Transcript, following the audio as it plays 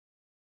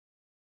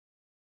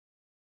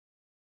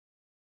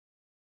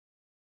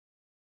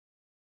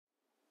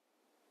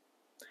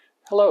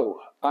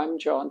Hello, I'm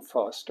John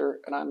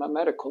Foster, and I'm a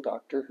medical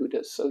doctor who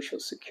does Social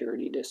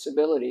Security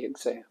disability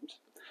exams.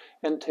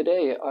 And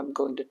today I'm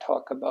going to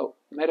talk about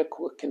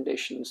medical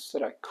conditions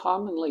that I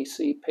commonly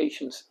see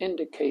patients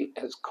indicate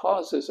as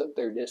causes of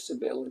their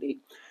disability,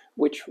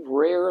 which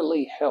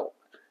rarely help,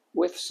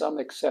 with some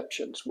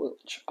exceptions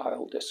which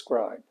I'll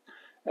describe.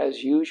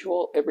 As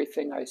usual,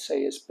 everything I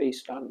say is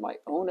based on my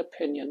own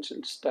opinions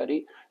and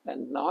study,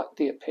 and not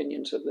the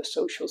opinions of the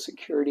Social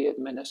Security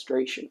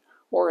Administration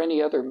or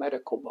any other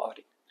medical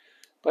body.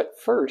 But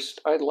first,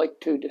 I'd like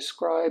to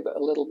describe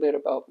a little bit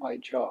about my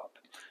job.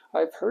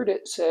 I've heard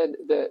it said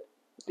that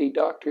the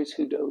doctors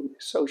who do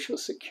Social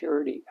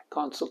Security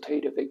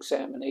consultative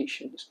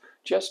examinations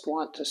just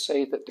want to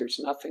say that there's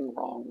nothing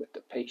wrong with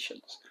the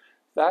patients.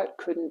 That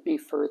couldn't be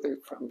further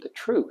from the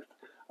truth.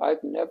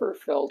 I've never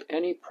felt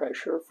any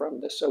pressure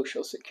from the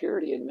Social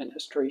Security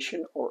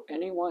Administration or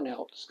anyone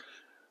else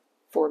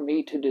for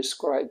me to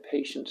describe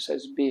patients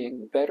as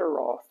being better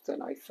off than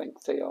I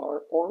think they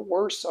are or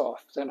worse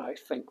off than I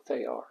think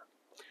they are.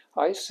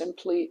 I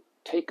simply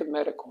take a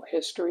medical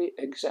history,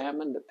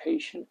 examine the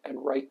patient,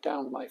 and write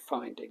down my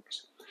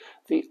findings.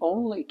 The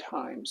only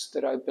times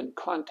that I've been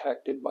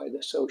contacted by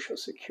the Social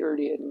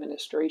Security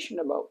Administration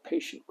about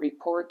patient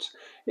reports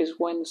is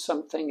when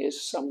something is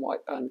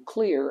somewhat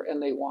unclear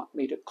and they want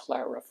me to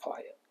clarify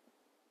it.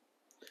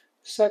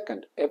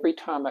 Second, every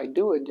time I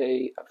do a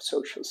day of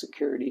Social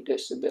Security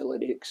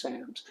disability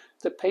exams,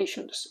 the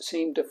patients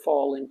seem to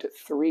fall into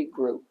three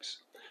groups.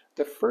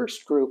 The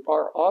first group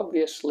are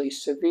obviously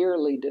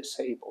severely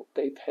disabled.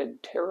 They've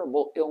had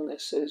terrible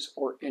illnesses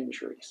or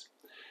injuries.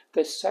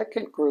 The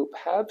second group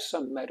have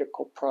some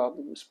medical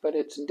problems, but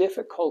it's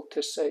difficult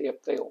to say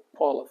if they'll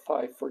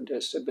qualify for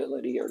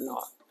disability or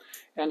not.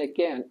 And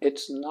again,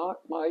 it's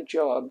not my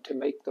job to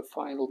make the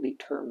final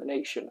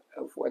determination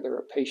of whether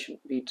a patient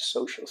meets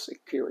Social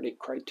Security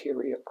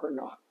criteria or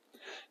not.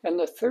 And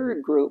the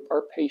third group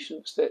are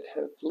patients that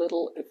have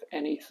little, if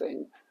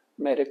anything,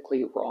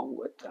 medically wrong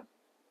with them.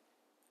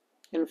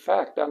 In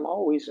fact, I'm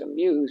always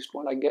amused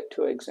when I get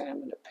to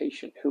examine a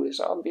patient who is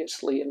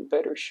obviously in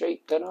better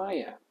shape than I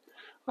am.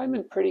 I'm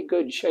in pretty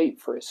good shape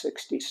for a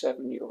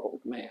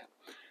 67-year-old man.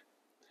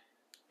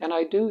 And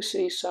I do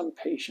see some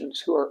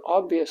patients who are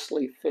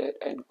obviously fit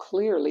and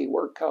clearly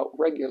work out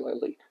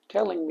regularly,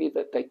 telling me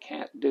that they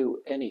can't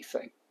do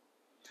anything.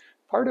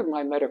 Part of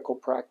my medical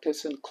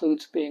practice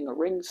includes being a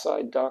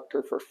ringside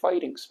doctor for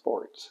fighting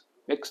sports,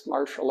 mixed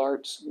martial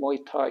arts,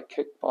 Muay Thai,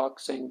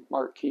 kickboxing,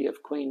 Marquis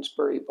of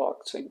Queensberry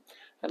boxing,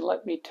 and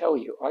let me tell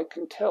you, I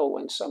can tell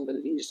when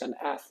somebody's an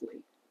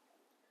athlete.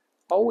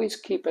 Always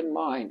keep in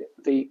mind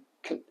the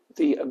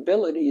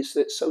abilities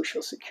that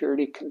Social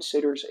Security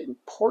considers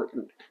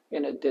important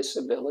in a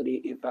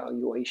disability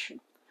evaluation.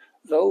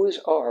 Those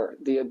are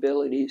the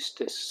abilities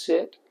to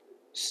sit,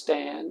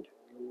 stand,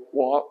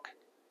 walk,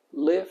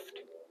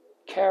 lift,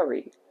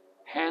 carry,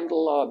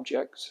 handle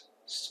objects,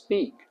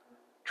 speak,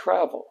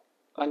 travel,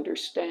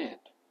 understand,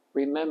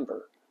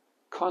 remember,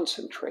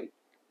 concentrate,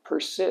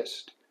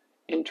 persist,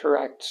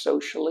 interact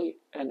socially,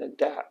 and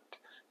adapt.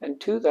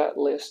 And to that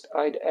list,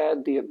 I'd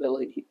add the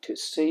ability to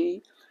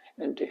see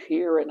and to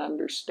hear and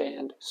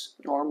understand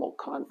normal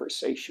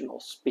conversational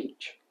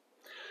speech.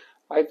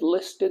 I've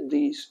listed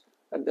these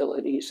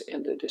abilities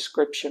in the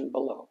description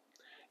below.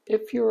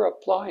 If you're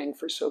applying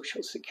for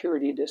Social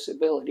Security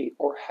disability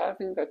or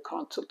having a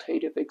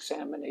consultative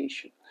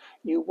examination,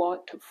 you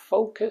want to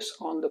focus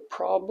on the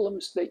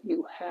problems that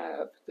you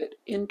have that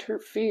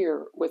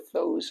interfere with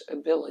those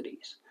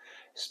abilities.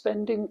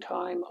 Spending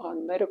time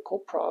on medical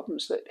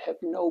problems that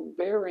have no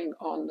bearing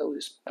on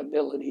those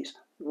abilities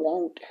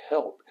won't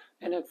help,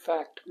 and in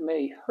fact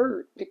may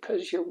hurt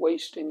because you're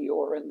wasting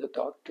your and the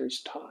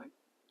doctor's time.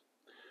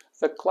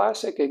 The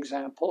classic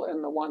example,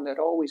 and the one that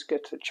always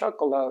gets a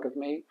chuckle out of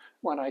me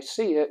when I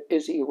see it,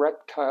 is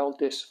erectile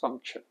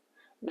dysfunction.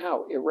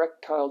 Now,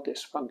 erectile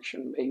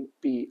dysfunction may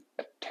be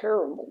a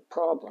terrible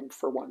problem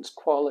for one's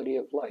quality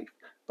of life,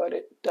 but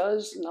it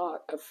does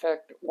not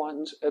affect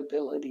one's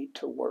ability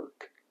to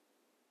work.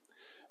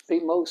 The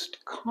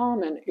most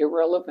common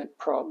irrelevant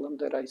problem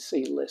that I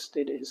see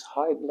listed is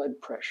high blood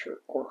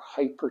pressure or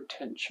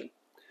hypertension.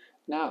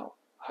 Now,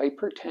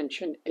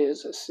 hypertension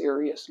is a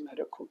serious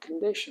medical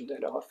condition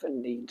that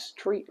often needs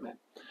treatment,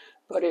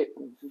 but it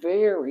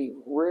very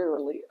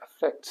rarely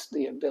affects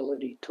the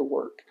ability to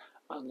work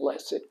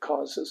unless it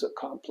causes a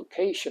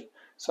complication,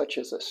 such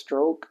as a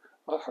stroke,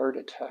 a heart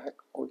attack,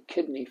 or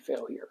kidney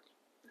failure.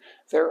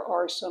 There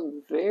are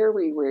some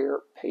very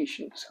rare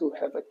patients who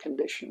have a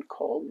condition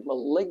called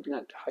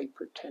malignant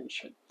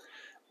hypertension,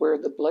 where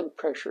the blood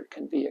pressure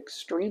can be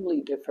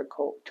extremely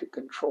difficult to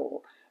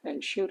control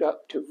and shoot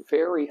up to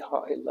very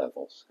high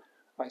levels.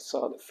 I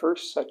saw the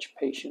first such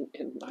patient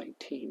in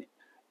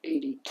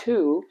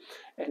 1982,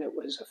 and it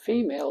was a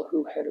female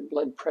who had a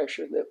blood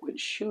pressure that would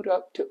shoot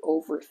up to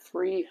over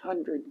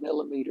 300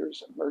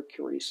 millimeters of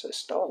mercury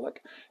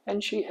systolic,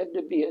 and she had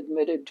to be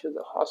admitted to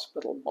the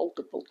hospital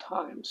multiple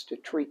times to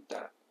treat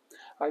that.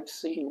 I've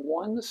seen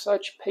one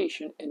such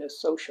patient in a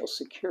Social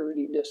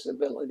Security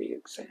disability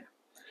exam.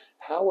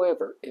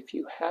 However, if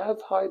you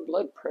have high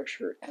blood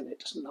pressure and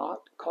it's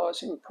not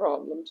causing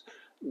problems,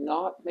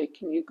 not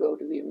making you go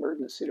to the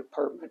emergency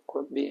department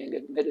or being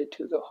admitted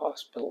to the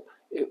hospital,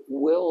 it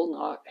will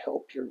not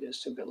help your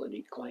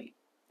disability claim.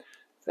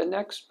 The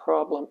next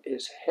problem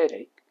is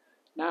headache.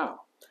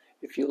 Now,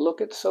 if you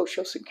look at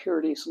Social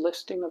Security's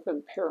listing of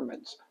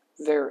impairments,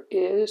 there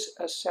is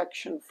a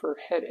section for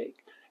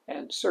headache,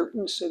 and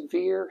certain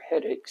severe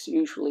headaches,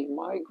 usually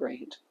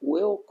migraines,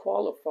 will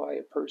qualify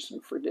a person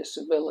for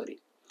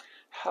disability.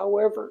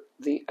 However,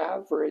 the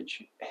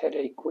average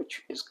headache,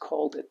 which is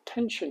called a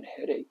tension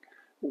headache,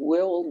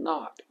 will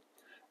not.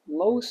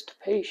 Most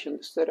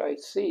patients that I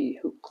see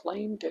who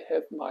claim to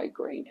have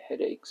migraine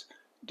headaches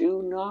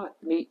do not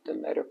meet the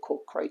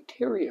medical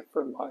criteria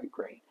for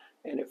migraine.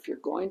 And if you're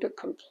going to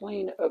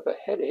complain of a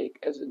headache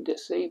as a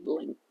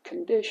disabling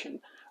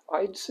condition,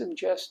 I'd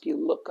suggest you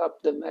look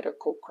up the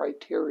medical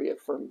criteria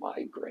for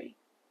migraine.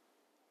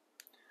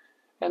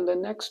 And the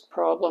next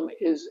problem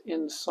is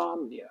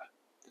insomnia.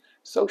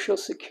 Social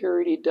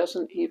Security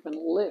doesn't even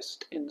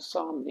list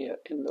insomnia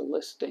in the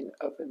listing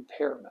of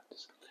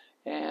impairments.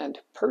 And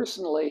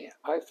personally,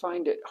 I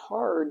find it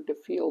hard to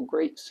feel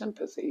great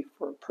sympathy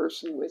for a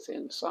person with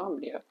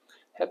insomnia,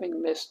 having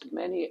missed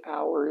many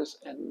hours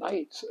and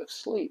nights of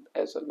sleep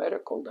as a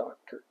medical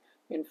doctor.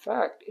 In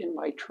fact, in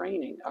my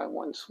training, I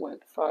once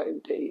went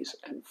 5 days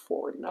and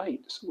 4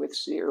 nights with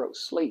 0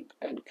 sleep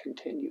and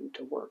continued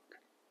to work.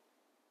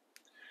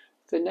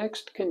 The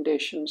next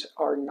conditions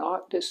are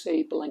not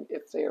disabling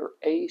if they are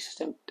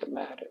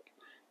asymptomatic.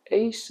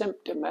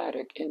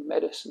 Asymptomatic in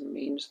medicine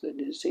means the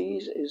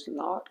disease is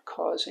not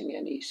causing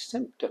any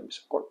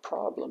symptoms or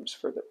problems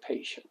for the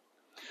patient.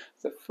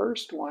 The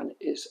first one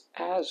is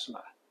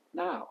asthma.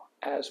 Now,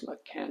 asthma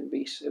can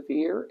be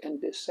severe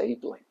and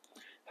disabling.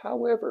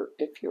 However,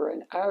 if you're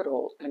an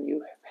adult and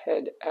you have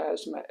had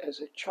asthma as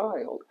a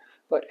child,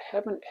 but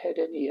haven't had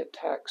any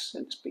attacks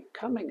since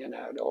becoming an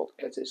adult,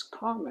 as is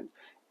common,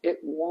 it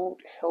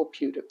won't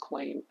help you to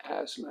claim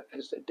asthma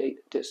as a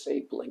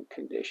disabling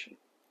condition.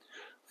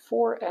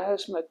 For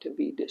asthma to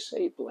be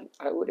disabling,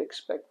 I would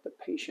expect the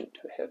patient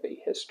to have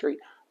a history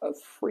of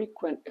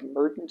frequent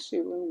emergency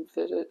room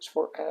visits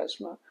for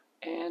asthma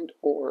and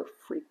or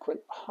frequent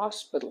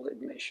hospital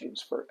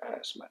admissions for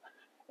asthma,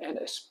 and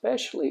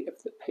especially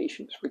if the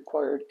patient's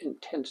required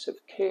intensive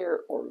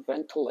care or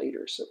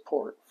ventilator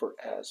support for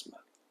asthma.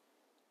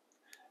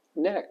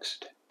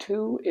 Next,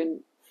 2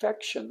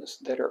 infections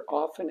that are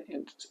often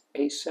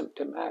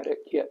asymptomatic,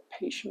 yet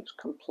patients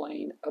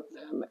complain of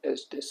them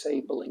as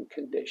disabling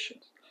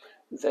conditions.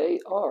 They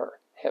are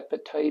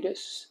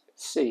hepatitis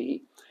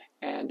C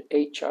and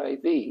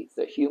HIV,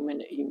 the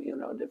human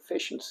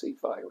immunodeficiency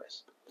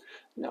virus.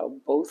 Now,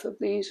 both of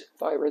these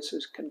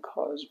viruses can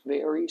cause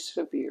very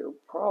severe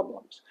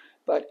problems,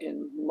 but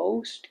in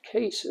most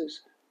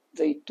cases,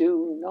 they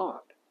do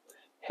not.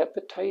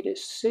 Hepatitis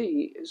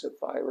C is a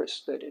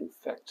virus that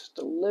infects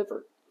the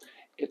liver.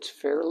 It's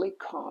fairly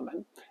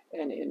common,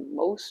 and in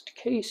most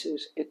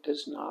cases, it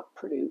does not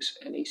produce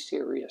any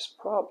serious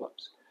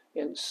problems.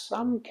 In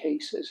some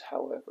cases,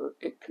 however,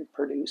 it can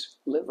produce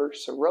liver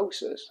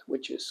cirrhosis,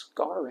 which is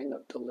scarring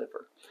of the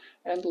liver,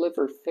 and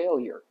liver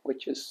failure,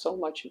 which is so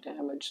much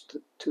damage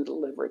to the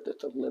liver that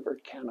the liver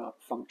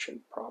cannot function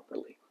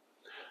properly.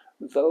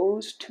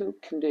 Those 2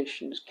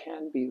 conditions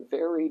can be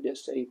very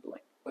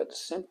disabling, but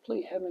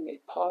simply having a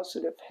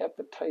positive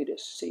hepatitis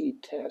C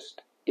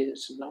test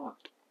is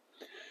not.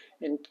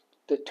 In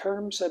the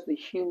terms of the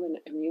human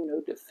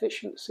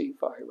immunodeficiency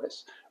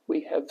virus,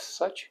 we have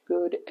such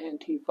good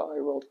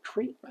antiviral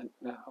treatment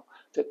now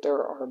that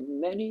there are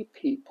many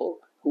people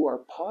who are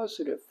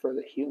positive for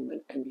the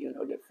human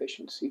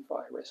immunodeficiency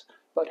virus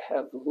but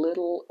have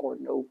little or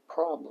no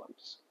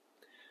problems.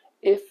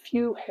 If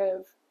you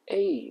have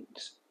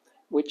AIDS,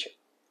 which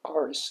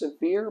are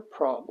severe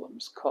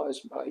problems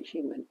caused by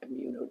human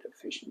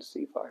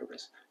immunodeficiency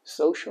virus,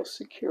 Social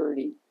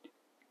Security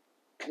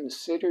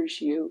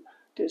considers you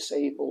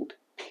disabled,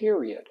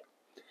 period.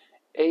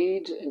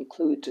 AIDS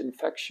includes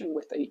infection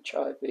with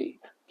HIV,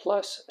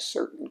 plus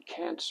certain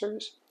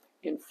cancers,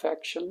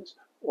 infections,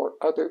 or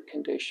other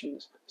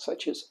conditions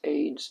such as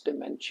AIDS,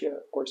 dementia,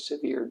 or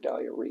severe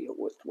diarrhea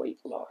with weight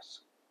loss.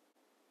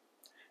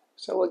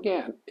 So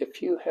again,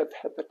 if you have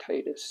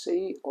hepatitis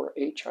C or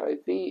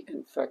HIV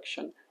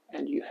infection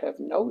and you have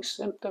no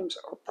symptoms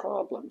or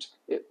problems,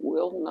 it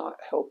will not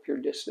help your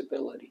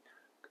disability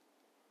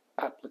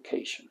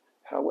application.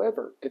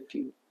 However, if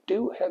you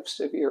do have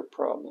severe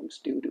problems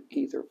due to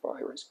either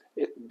virus,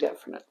 it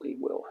definitely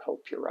will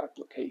help your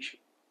application.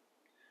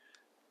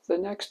 The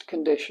next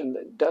condition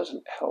that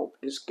doesn't help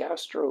is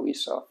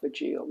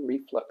gastroesophageal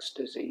reflux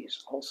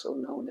disease, also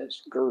known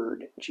as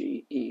GERD,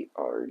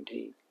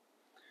 G-E-R-D.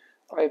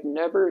 I've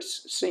never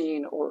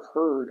seen or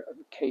heard of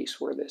a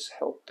case where this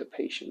helped the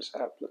patient's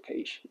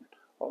application,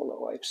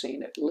 although I've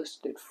seen it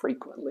listed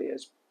frequently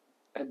as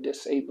a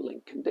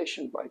disabling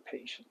condition by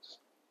patients.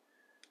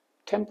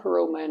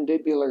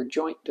 Temporomandibular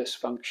joint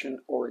dysfunction,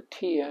 or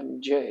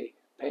TMJ,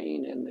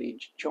 pain in the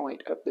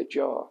joint of the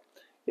jaw,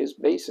 is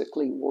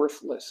basically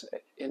worthless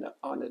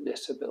on a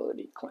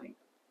disability claim.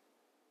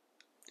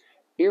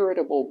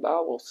 Irritable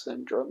bowel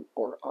syndrome,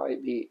 or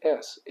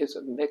IBS, is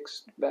a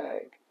mixed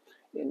bag.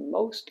 In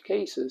most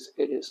cases,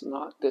 it is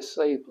not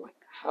disabling.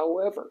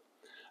 However,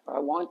 I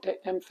want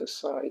to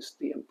emphasize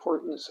the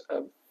importance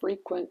of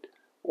frequent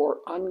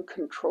or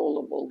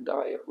uncontrollable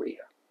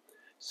diarrhea.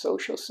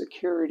 Social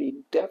Security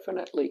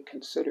definitely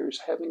considers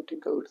having to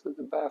go to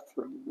the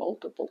bathroom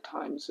multiple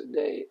times a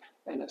day,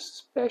 and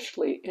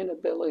especially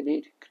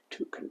inability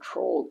to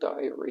control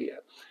diarrhea,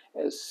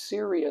 as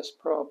serious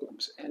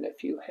problems. And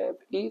if you have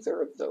either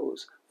of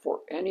those for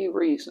any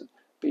reason,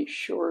 be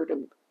sure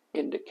to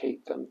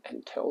indicate them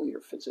and tell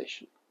your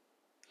physician.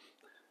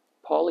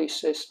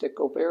 Polycystic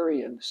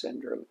ovarian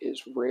syndrome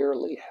is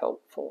rarely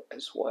helpful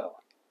as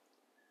well.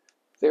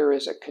 There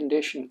is a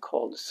condition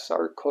called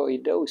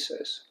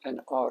sarcoidosis, an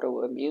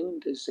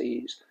autoimmune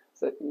disease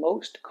that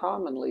most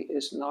commonly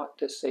is not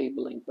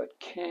disabling but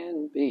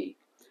can be.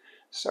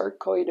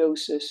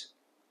 Sarcoidosis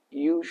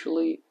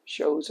usually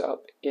shows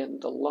up in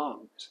the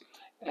lungs,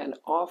 and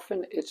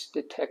often it's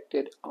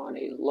detected on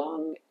a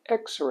lung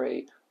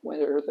X-ray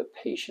where the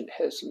patient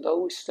has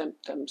no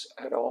symptoms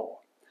at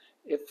all.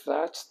 If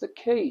that's the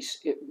case,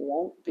 it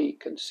won't be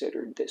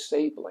considered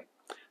disabling.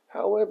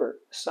 However,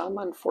 some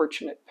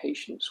unfortunate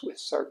patients with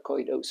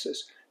sarcoidosis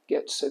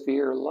get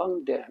severe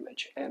lung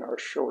damage and are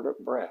short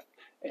of breath,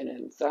 and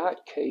in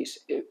that case,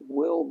 it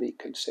will be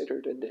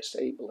considered a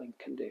disabling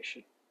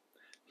condition.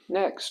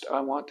 Next,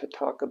 I want to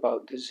talk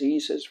about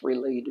diseases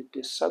related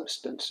to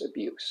substance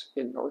abuse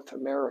in North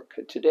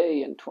America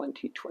today in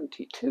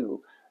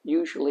 2022,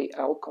 usually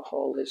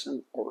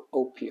alcoholism or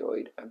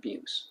opioid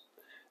abuse.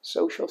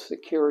 Social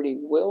Security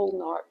will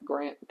not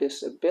grant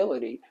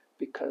disability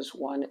because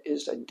one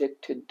is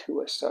addicted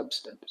to a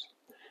substance.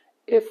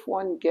 If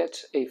one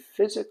gets a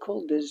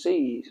physical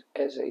disease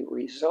as a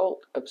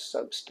result of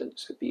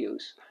substance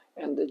abuse,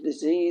 and the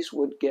disease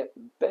would get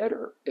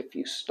better if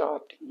you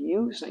stopped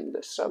using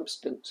the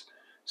substance,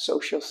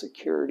 Social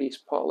Security's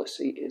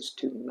policy is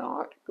to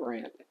not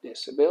grant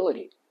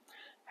disability.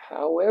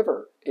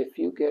 However, if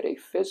you get a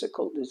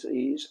physical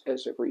disease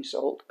as a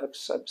result of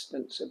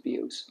substance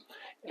abuse,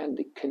 and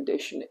the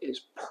condition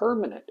is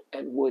permanent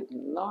and would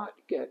not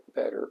get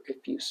better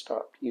if you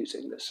stopped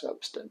using the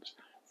substance,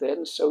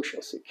 then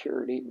Social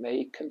Security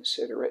may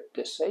consider it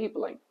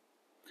disabling.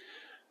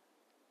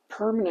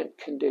 Permanent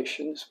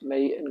conditions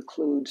may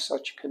include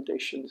such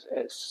conditions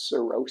as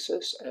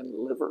cirrhosis and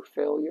liver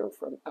failure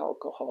from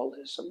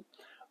alcoholism,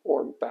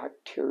 or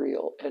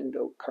bacterial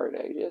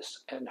endocarditis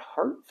and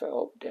heart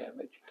valve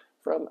damage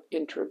from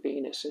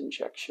intravenous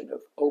injection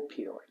of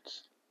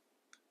opioids.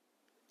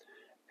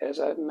 As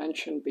I've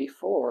mentioned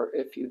before,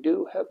 if you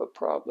do have a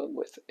problem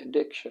with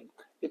addiction,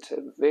 it's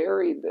a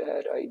very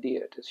bad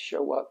idea to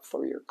show up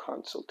for your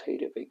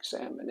consultative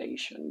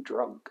examination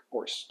drunk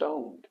or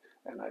stoned,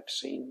 and I've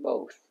seen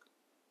both.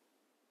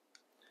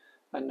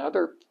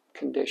 Another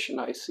condition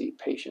I see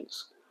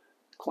patients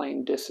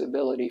claim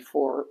disability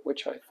for,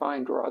 which I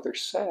find rather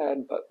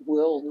sad but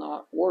will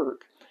not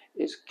work,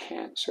 is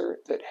cancer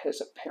that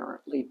has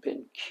apparently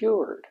been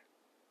cured.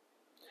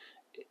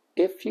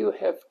 If you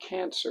have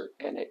cancer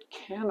and it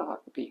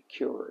cannot be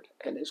cured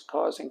and is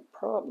causing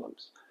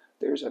problems,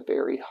 there's a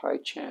very high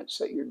chance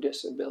that your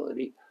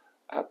disability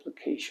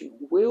application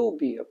will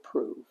be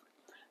approved.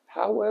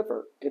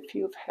 However, if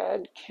you've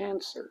had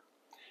cancer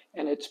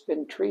and it's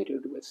been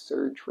treated with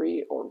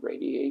surgery or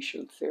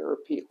radiation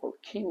therapy or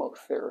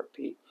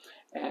chemotherapy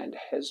and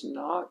has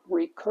not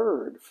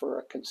recurred for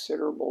a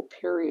considerable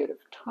period of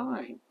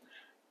time,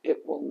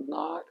 it will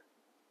not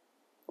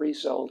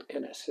result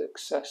in a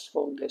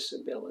successful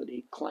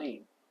disability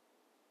claim.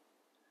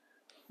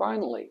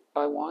 Finally,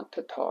 I want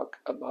to talk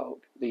about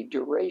the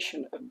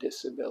duration of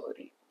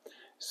disability.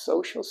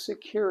 Social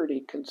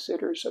Security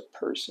considers a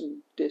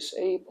person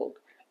disabled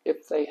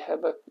if they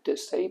have a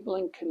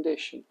disabling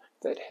condition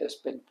that has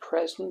been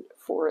present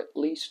for at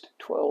least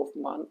 12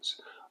 months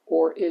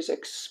or is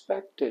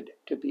expected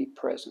to be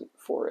present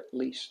for at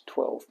least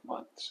 12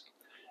 months.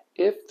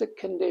 If the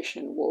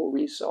condition will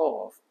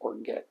resolve or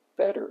get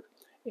better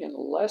in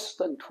less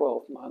than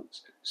 12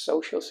 months,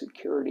 Social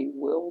Security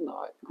will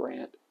not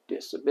grant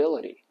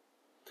disability.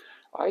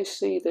 I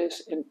see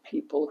this in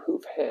people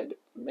who've had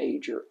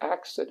major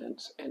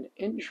accidents and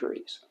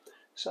injuries.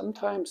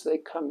 Sometimes they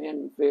come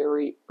in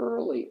very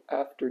early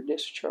after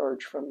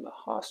discharge from the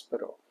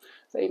hospital.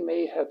 They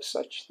may have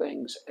such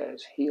things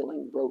as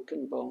healing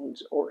broken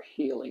bones or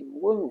healing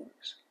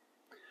wounds.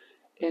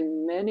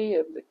 In many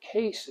of the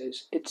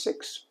cases, it's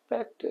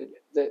expected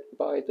that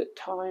by the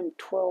time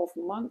 12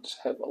 months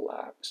have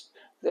elapsed,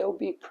 they'll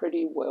be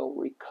pretty well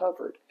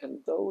recovered, and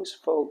those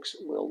folks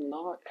will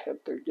not have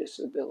their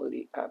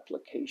disability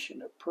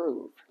application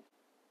approved.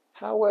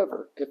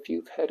 However, if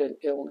you've had an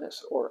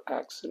illness or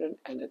accident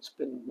and it's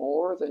been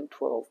more than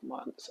 12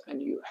 months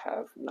and you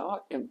have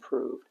not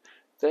improved,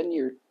 then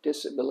your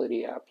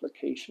disability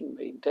application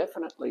may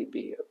definitely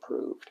be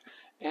approved.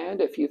 And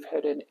if you've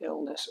had an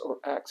illness or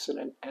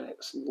accident and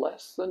it's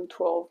less than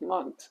 12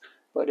 months,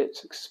 but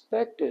it's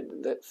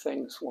expected that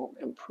things won't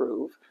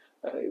improve.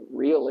 A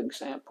real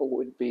example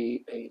would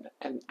be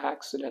an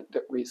accident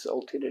that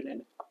resulted in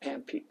an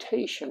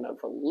amputation of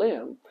a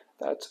limb.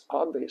 That's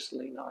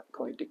obviously not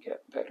going to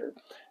get better.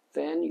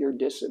 Then your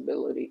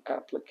disability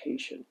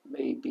application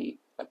may be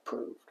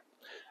approved.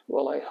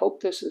 Well, I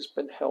hope this has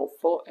been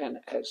helpful, and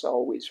as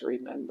always,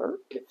 remember,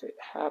 if it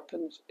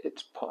happens,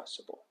 it's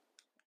possible.